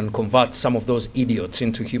 If we can convert some of those idiots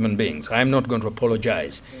into human beings, I'm not going to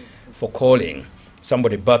apologize for calling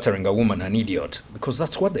somebody battering a woman an idiot, because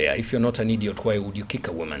that's what they are. If you're not an idiot, why would you kick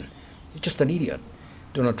a woman? You're just an idiot.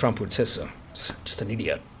 Donald Trump would say so. Just an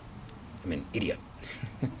idiot. I mean, idiot.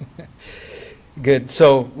 Good.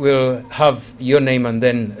 So we'll have your name and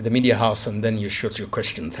then the media house, and then you shoot your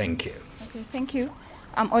question. Thank you. Okay, thank you.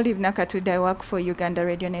 I'm Olive Nakatude. I work for Uganda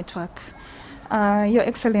Radio Network. Your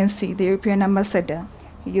Excellency, the European Ambassador,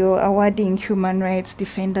 you're awarding human rights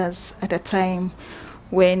defenders at a time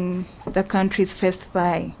when the country is faced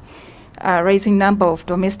by a rising number of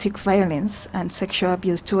domestic violence and sexual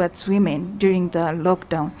abuse towards women during the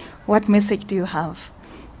lockdown. What message do you have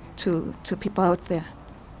to people out there?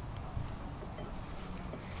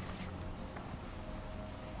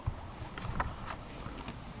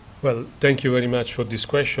 Well, thank you very much for this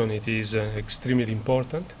question. It is extremely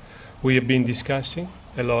important. We have been discussing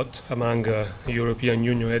a lot among European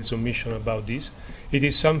Union heads of mission about this. It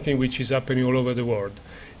is something which is happening all over the world.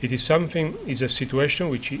 It is something, is a situation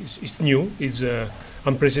which is new, is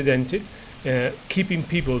unprecedented. Keeping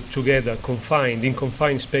people together, confined, in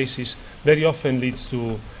confined spaces, very often leads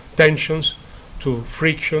to tensions, to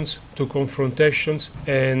frictions, to confrontations,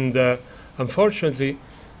 and unfortunately,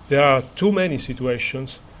 there are too many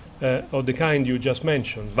situations of the kind you just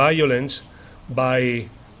mentioned. Violence by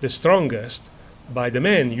the strongest, by the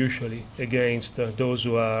men usually, against those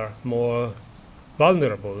who are more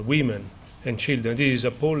vulnerable, women and children. This is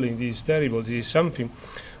appalling, this is terrible, this is something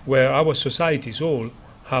where our societies all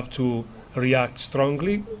have to react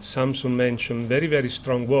strongly. Samson mentioned very, very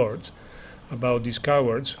strong words about these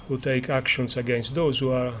cowards who take actions against those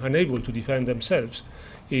who are unable to defend themselves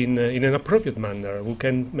in an appropriate manner, who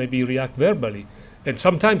can maybe react verbally. And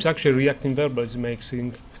sometimes actually reacting verbally makes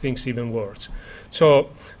things even worse.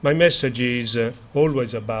 So my message is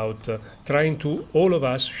always about trying to, all of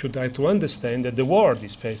us should try to understand that the world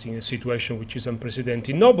is facing a situation which is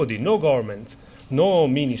unprecedented. Nobody, no government, no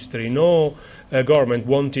ministry, no government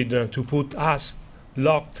wanted to put us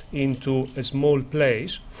locked into a small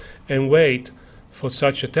place and wait for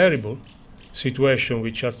such a terrible situation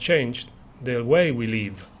which has changed the way we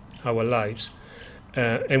live our lives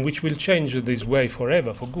and which will change this way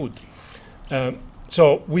forever for good.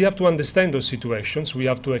 So we have to understand those situations. We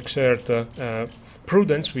have to exert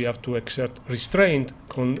prudence. We have to exert restraint,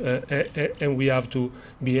 and we have to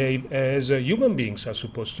behave as human beings are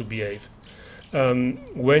supposed to behave.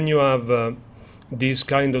 When you have these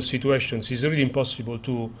kind of situations, it's really impossible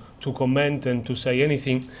to comment and to say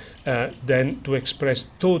anything than to express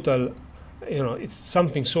total, it's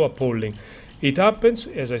something so appalling. It happens,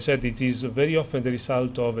 as I said, it is very often the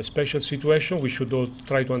result of a special situation. We should all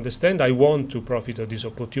try to understand. I want to profit of this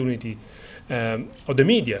opportunity of the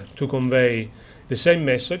media to convey the same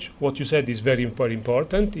message. What you said is very, very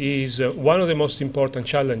important, is one of the most important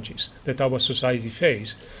challenges that our society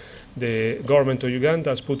faces. The government of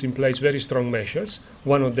Uganda has put in place very strong measures.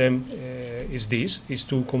 One of them is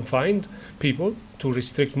to confine people, to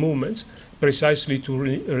restrict movements, precisely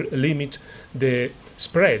to limit the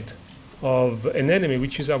spread of an enemy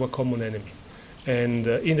which is our common enemy. And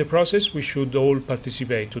in the process, we should all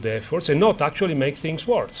participate to the efforts and not actually make things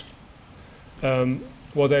worse.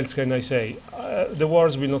 What else can I say? The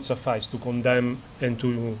words will not suffice to condemn and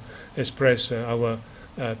to express our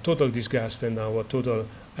total disgust and our total,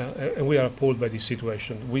 and we are appalled by this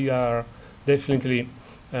situation. We are definitely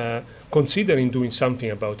considering doing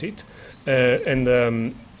something about it.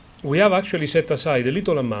 And we have actually set aside a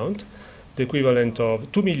little amount, the equivalent of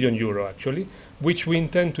 2 million euro actually, which we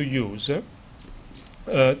intend to use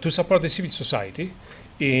to support the civil society.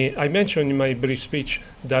 I mentioned in my brief speech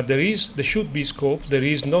that there should be scope. There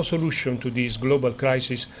is no solution to this global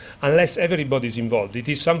crisis unless everybody is involved. It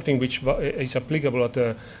is something which is applicable at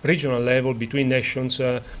a regional level, between nations,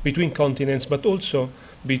 between continents, but also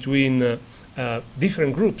between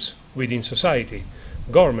different groups within society,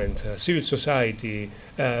 government, civil society,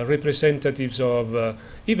 representatives of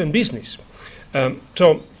even business.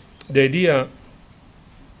 So the idea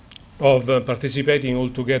of participating all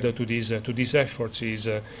together to these efforts is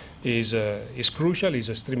crucial, is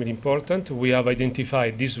extremely important. We have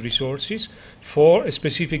identified these resources for a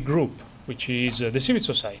specific group, which is the civil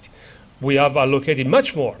society. We have allocated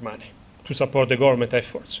much more money to support the government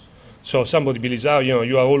efforts. So somebody believes,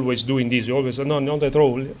 you are always doing this, you always, no, not at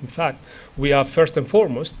all. In fact, we have first and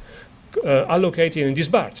foremost allocated and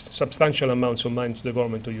disbursed substantial amounts of money to the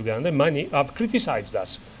government of Uganda. Many have criticized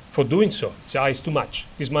us for doing so. Say, it's too much.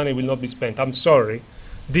 This money will not be spent. I'm sorry.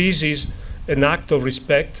 This is an act of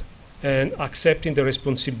respect and accepting the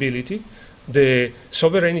responsibility, the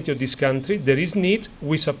sovereignty of this country. There is need.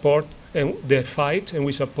 We support the fight, and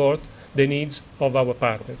we support the needs of our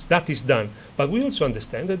partners. That is done. But we also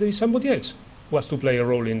understand that there is somebody else who has to play a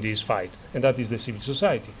role in this fight, and that is the civil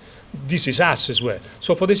society. This is us as well.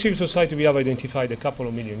 So for the civil society, we have identified a couple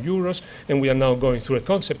of million euros, and we are now going through a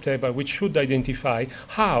concept paper which should identify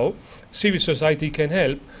how civil society can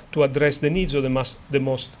help to address the needs of the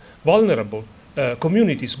most vulnerable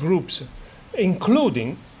communities, groups,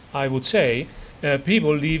 including, I would say,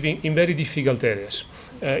 people living in very difficult areas.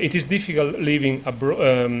 It is difficult living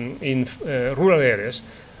in rural areas.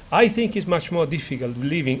 I think it's much more difficult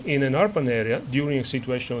living in an urban area during a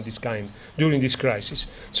situation of this kind, during this crisis.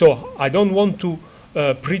 So I don't want to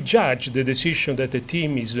prejudge the decision that the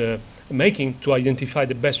team is making to identify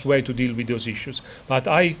the best way to deal with those issues. But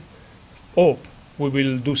I hope we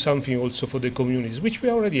will do something also for the communities, which we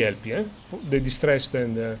are already helping, the distressed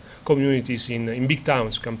and communities in big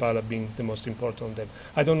towns, Kampala being the most important of them.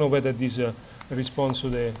 I don't know whether this responds to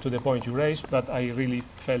the point you raised, but I really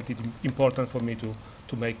felt it important for me to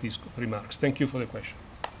make these remarks. Thank you for the question.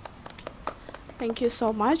 Thank you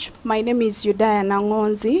so much. My name is Yudaya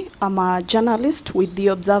Nangonzi. I'm a journalist with the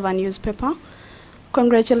Observer newspaper.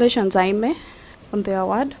 Congratulations, Aime, on the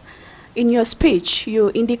award. In your speech,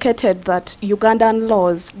 you indicated that Ugandan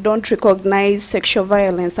laws don't recognize sexual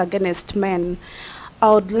violence against men.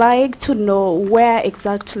 I would like to know where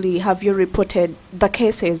exactly have you reported the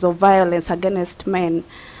cases of violence against men?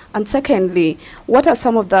 And secondly, what are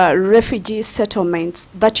some of the refugee settlements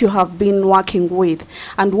that you have been working with,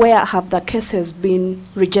 and where have the cases been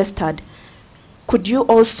registered? could you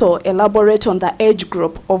also elaborate on the age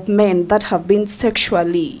group of men that have been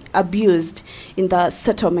sexually abused in the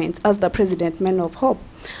settlements as the President Men of Hope?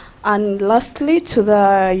 And lastly, to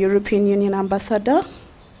the European Union Ambassador,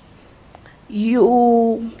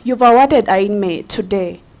 you've awarded AINME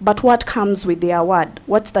today, but what comes with the award?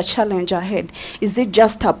 What's the challenge ahead? Is it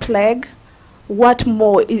just a plague? What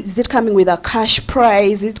more? Is it coming with a cash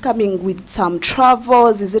prize? Is it coming with some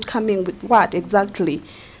travels? Is it coming with what exactly?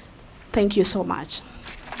 Thank you so much.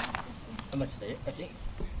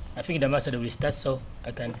 I think the ambassador will start, so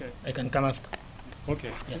I can come after. Okay,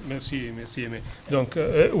 Yeah. merci, Aimé. Donc,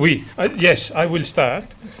 oui, yes, I will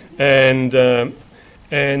start, and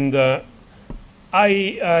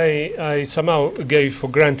I somehow gave for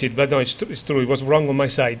granted, but no, it's true, it was wrong on my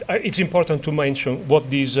side. It's important to mention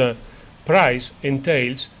what this prize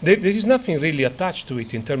entails. There is nothing really attached to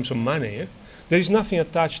it in terms of money. There is nothing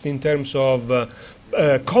attached in terms of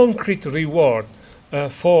concrete reward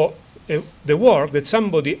for the work that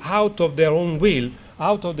somebody out of their own will,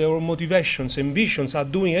 out of their own motivations and visions are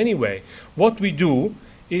doing anyway. What we do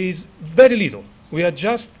is very little. We are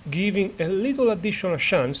just giving a little additional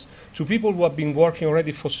chance to people who have been working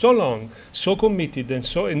already for so long, so committed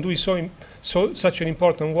and doing such an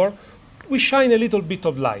important work. We shine a little bit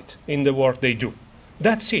of light in the work they do.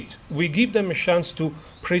 That's it. We give them a chance to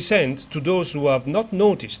present to those who have not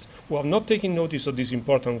noticed, who have not taken notice of this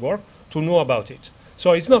important work, to know about it.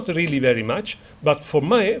 So it's not really very much, but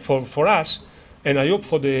for us, and I hope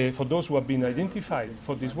for those who have been identified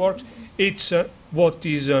for this work, it's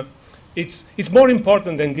it's more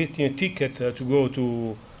important than getting a ticket to go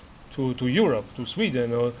to Europe, to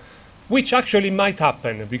Sweden, or, which actually might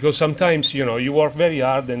happen, because sometimes you work very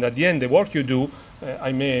hard, and at the end the work you do,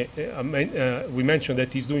 we mentioned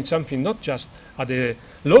that he's doing something not just at the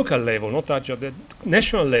local level, not at the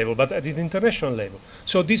national level, but at the international level.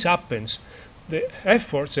 So this happens. The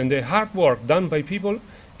efforts and the hard work done by people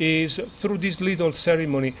is, through this little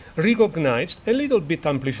ceremony, recognized, a little bit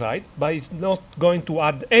amplified, but it's not going to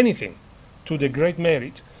add anything to the great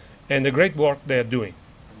merit and the great work they are doing.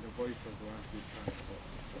 And the voice of the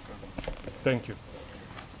artist. Thank you.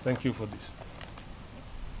 Thank you for this.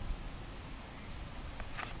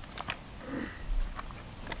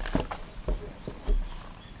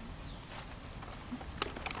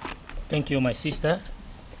 Thank you, my sister.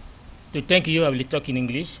 To thank you, I will talk in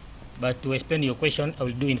English, but to explain your question, I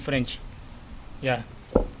will do in French. Yeah.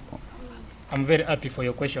 I'm very happy for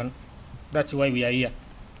your question. That's why we are here.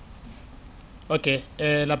 Ok.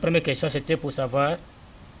 La première question, c'était pour savoir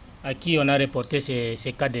à qui on a reporté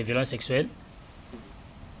ces cas de violence sexuelle.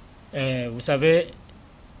 Vous savez,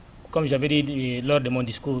 comme j'avais dit lors de mon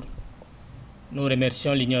discours, nous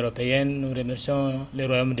remercions l'Union européenne, nous remercions le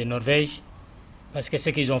Royaume de Norvège, parce que ce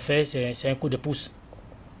qu'ils ont fait, c'est un coup de pouce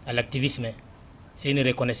à l'activisme. C'est une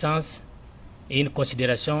reconnaissance et une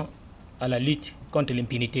considération à la lutte contre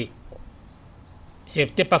l'impunité. C'est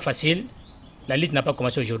peut-être pas facile, la lutte n'a pas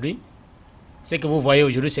commencé aujourd'hui. Ce que vous voyez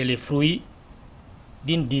aujourd'hui, c'est le fruit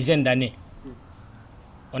d'une dizaine d'années.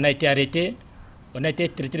 On a été arrêtés, on a été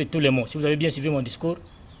traités de tous les mots. Si vous avez bien suivi mon discours,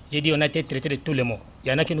 j'ai dit on a été traités de tous les mots. Il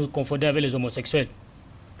y en a qui nous confondaient avec les homosexuels.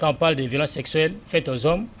 Quand on parle de violences sexuelles faites aux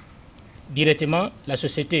hommes, directement, la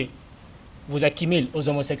société vous accumule aux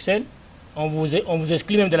homosexuels, on vous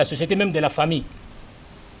exclut même de la société, même de la famille.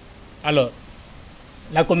 Alors,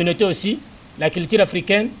 la communauté aussi, la culture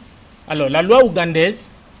africaine. Alors, la loi ougandaise,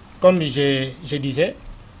 comme je disais,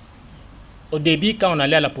 au début, quand on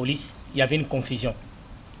allait à la police, il y avait une confusion.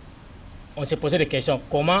 On se posait des questions.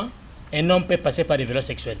 Comment un homme peut passer par des violences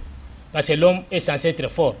sexuelles? Parce que l'homme est censé être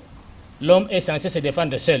fort. L'homme est censé se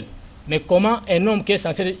défendre seul. Mais comment un homme qui est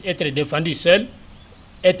censé être défendu seul,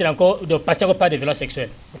 passer encore par des violences sexuelles?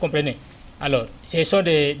 Vous comprenez? Alors, ce sont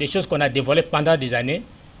des choses qu'on a dévoilées pendant des années.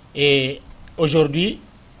 Et aujourd'hui,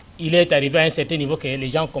 il est arrivé à un certain niveau que les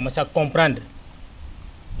gens commencent à comprendre.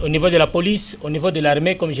 Au niveau de la police, au niveau de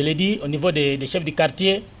l'armée, comme je l'ai dit, au niveau des chefs du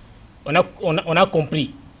quartier, on a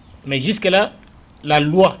compris. Mais jusque-là, la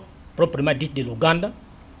loi proprement dite de l'Ouganda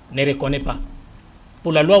ne reconnaît pas.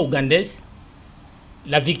 Pour la loi ougandaise,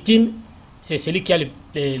 la victime, c'est celui qui a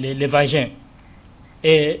les vagins.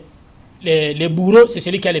 Et les bourreaux, c'est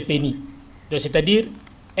celui qui a les pénis. C'est-à-dire,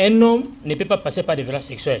 un homme ne peut pas passer par des violences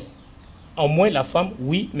sexuelles. Au moins la femme,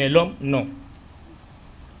 oui, mais l'homme, non.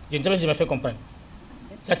 Je ne sais pas si je me fais comprendre.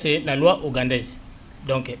 Ça, c'est la loi ougandaise.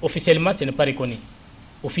 Donc, officiellement, ce n'est pas reconnu.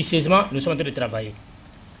 Officieusement, nous sommes en train de travailler.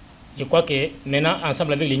 Je crois que maintenant,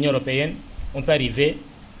 ensemble avec l'Union européenne, on peut arriver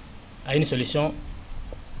à une solution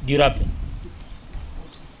durable.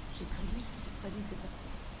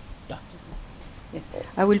 Yes. Yes,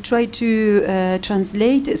 I will try to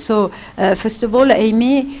translate. So, first of all,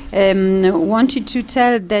 Aimé wanted to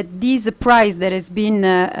tell that this prize that has been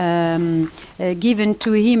given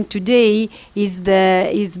to him today is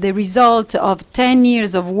the result of 10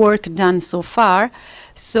 years of work done so far.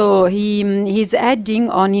 So he's adding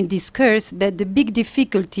on in this discourse that the big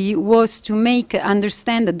difficulty was to make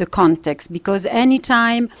understand the context, because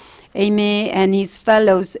anytime Aimé and his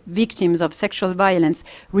fellows victims of sexual violence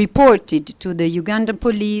reported to the Ugandan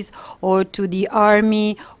police or to the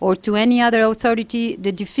army or to any other authority,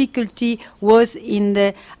 the difficulty was in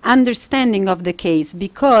the understanding of the case,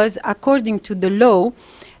 because according to the law,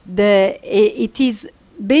 it is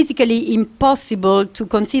basically impossible to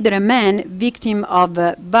consider a man victim of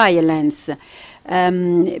violence.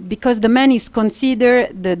 Because the man is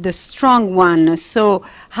considered the strong one. So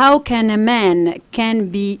how can a man can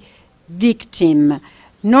be victim?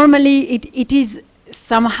 Normally it is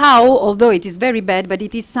somehow, although it is very bad, but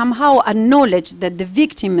it is somehow acknowledged that the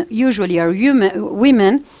victim usually are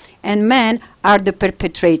women and men are the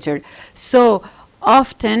perpetrator. So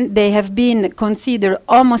often they have been considered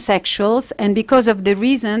homosexuals, and because of the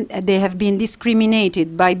reason they have been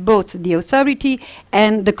discriminated by both the authority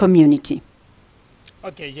and the community.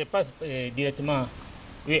 Okay, je passe directement.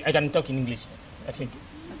 I can talk in English, I think.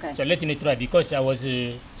 Okay. So let me try, because I was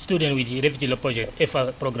a student with the Refugee Law Project,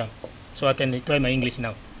 EFA program. So I can try my English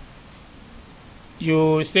now.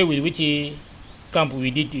 You stay with which camp we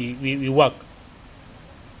did, we work?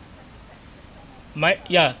 My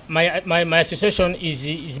association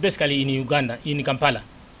is basically in Uganda, in Kampala.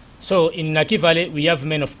 So in Naki Valley, we have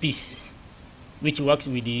Men of Peace, which works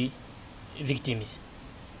with the victims.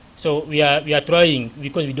 So we are trying,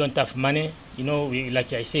 because we don't have money, you know,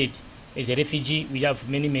 like I said, as a refugee, we have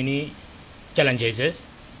many challenges.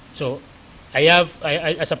 So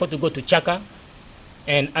I support to go to Chaka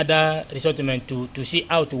and other resettlement to see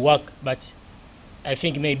how to work, but I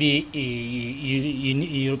think maybe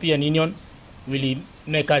European Union will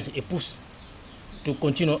make us a push to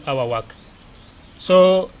continue our work.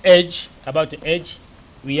 So about age,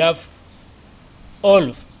 we have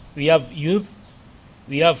youth,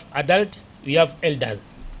 we have adult, we have elder.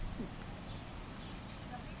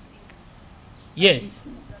 Yes.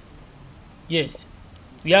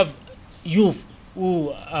 We have youth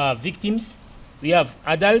who are victims, we have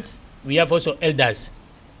adults, we have also elders.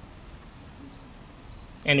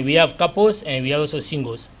 And we have couples, and we are also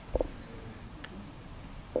singles.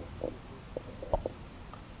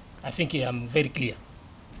 I think I'm very clear.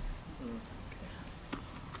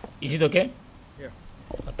 Is it okay? Yeah.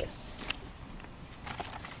 Okay.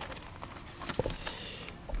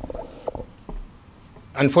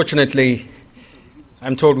 Unfortunately,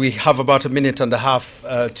 I'm told we have about a minute and a half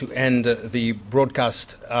to end the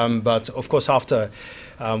broadcast, but of course after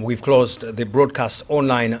we've closed the broadcast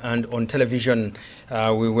online and on television,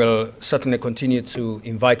 we will certainly continue to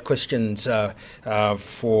invite questions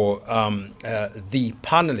for the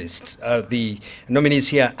panelists, the nominees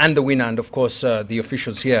here and the winner, and of course the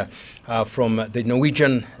officials here from the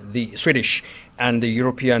Norwegian, the Swedish and the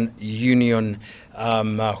European Union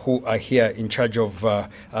who are here in charge of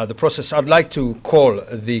the process. I'd like to call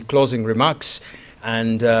the closing remarks,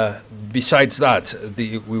 and besides that,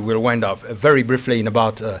 we will wind up very briefly in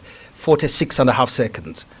about 46.5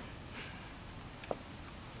 seconds.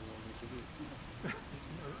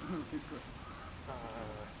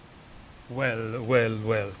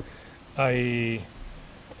 Well.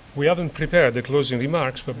 We haven't prepared the closing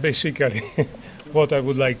remarks, but basically what I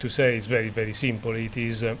would like to say is very simple.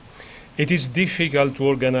 It is difficult to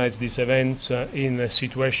organize these events in a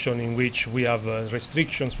situation in which we have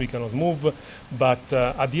restrictions, we cannot move, but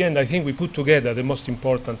at the end I think we put together the most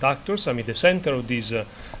important actors. I mean, the center of this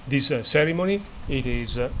ceremony, it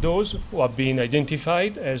is those who have been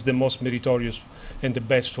identified as the most meritorious and the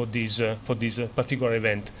best for this particular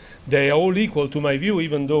event. They are all equal to my view,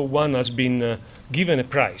 even though one has been given a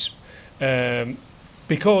prize,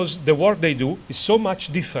 because the work they do is so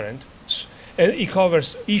much different, and it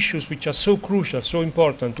covers issues which are so crucial, so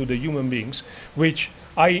important to the human beings, which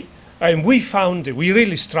we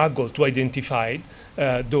really struggled to identify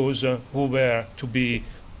those who were to be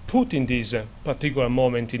put in this particular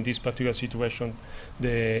moment, in this particular situation,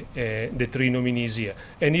 the three nominees here.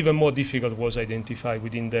 And even more difficult was identify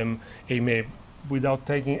within them Aimé, without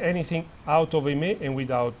taking anything out of Aimé and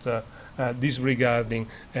without disregarding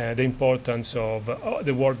the importance of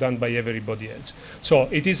the work done by everybody else. So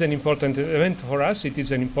it is an important event for us. It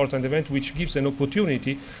is an important event which gives an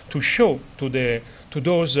opportunity to show to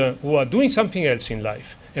those who are doing something else in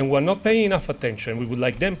life And we're not paying enough attention. We would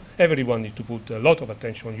like them, everyone, to put a lot of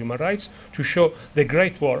attention on human rights to show the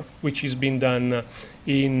great work which is being done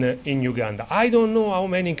in Uganda. I don't know how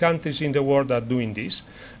many countries in the world are doing this.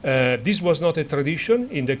 This was not a tradition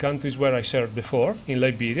in the countries where I served before, in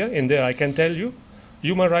Liberia, and there I can tell you,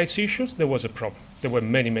 human rights issues, there was a problem. There were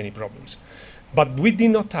many, many problems. But we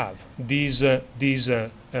did not have this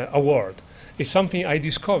award. It's something I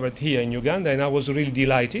discovered here in Uganda, and I was really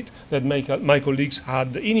delighted that my colleagues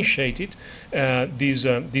had initiated this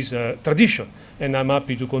tradition, and I'm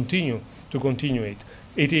happy to continue it.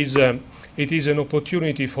 It is an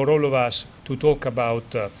opportunity for all of us to talk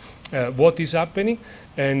about what is happening,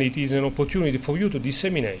 and it is an opportunity for you to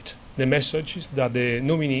disseminate the messages that the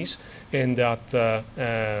nominees and that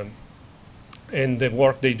and the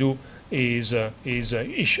work they do is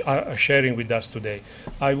sharing with us today.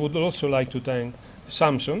 I would also like to thank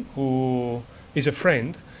Samson, who is a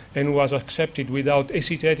friend and who has accepted without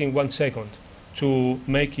hesitating 1 second to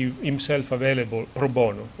make himself available pro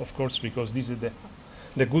bono, of course, because this is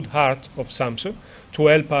the good heart of Samson, to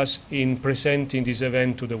help us in presenting this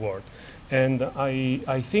event to the world. And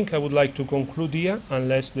I think I would like to conclude here,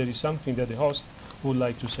 unless there is something that the host would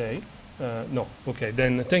like to say. No. Okay.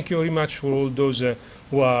 Then thank you very much for all those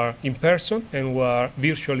who are in person and who are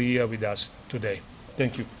virtually here with us today.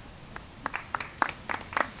 Thank you.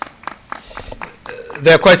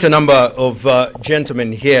 There are quite a number of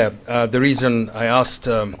gentlemen here. The reason I asked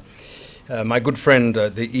my good friend,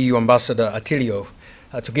 the EU Ambassador Attilio,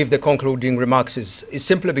 to give the concluding remarks is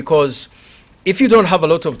simply because if you don't have a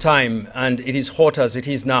lot of time and it is hot as it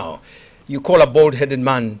is now, you call a bald-headed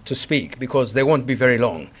man to speak because they won't be very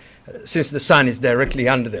long. Since the sun is directly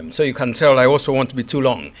under them. So you can tell I also won't be too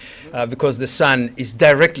long because the sun is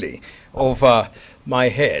directly over my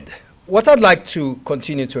head. What I'd like to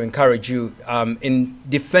continue to encourage you in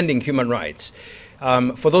defending human rights,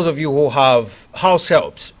 for those of you who have house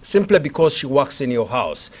helps, simply because she works in your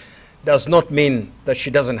house does not mean that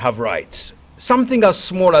she doesn't have rights. Something as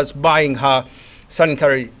small as buying her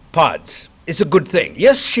sanitary pads is a good thing.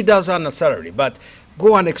 Yes, she does earn a salary, but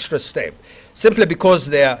go an extra step. Simply because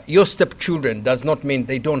they are your stepchildren does not mean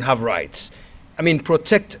they don't have rights. I mean,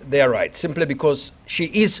 protect their rights. Simply because she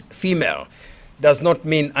is female does not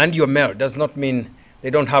mean, and you're male, does not mean they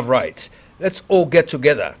don't have rights. Let's all get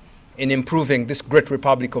together in improving this great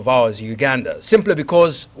republic of ours, Uganda. Simply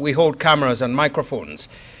because we hold cameras and microphones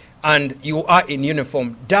and you are in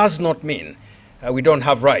uniform does not mean we don't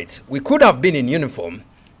have rights. We could have been in uniform,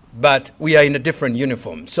 but we are in a different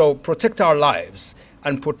uniform. So protect our lives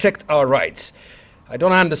and protect our rights. I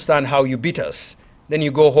don't understand how you beat us. Then you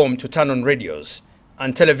go home to turn on radios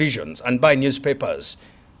and televisions and buy newspapers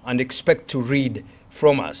and expect to read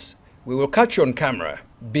from us. We will catch you on camera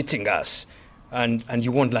beating us, and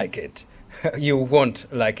you won't like it. You won't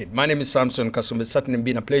like it. My name is Samson Kasumba. It's certainly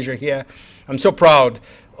been a pleasure here. I'm so proud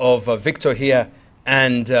of Victor here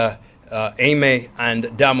and Amy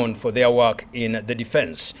and Damon for their work in the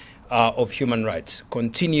defense of human rights.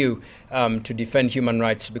 Continue to defend human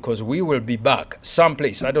rights, because we will be back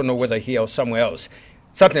someplace, I don't know whether here or somewhere else,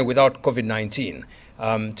 certainly without COVID-19,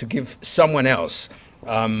 to give someone else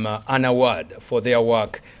an award for their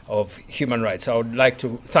work of human rights. I would like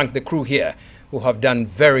to thank the crew here who have done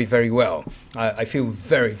very, very well. I feel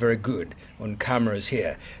very, very good on cameras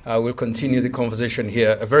here. We'll continue the conversation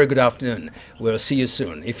here. A very good afternoon. We'll see you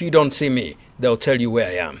soon. If you don't see me, they'll tell you where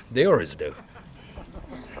I am. They always do.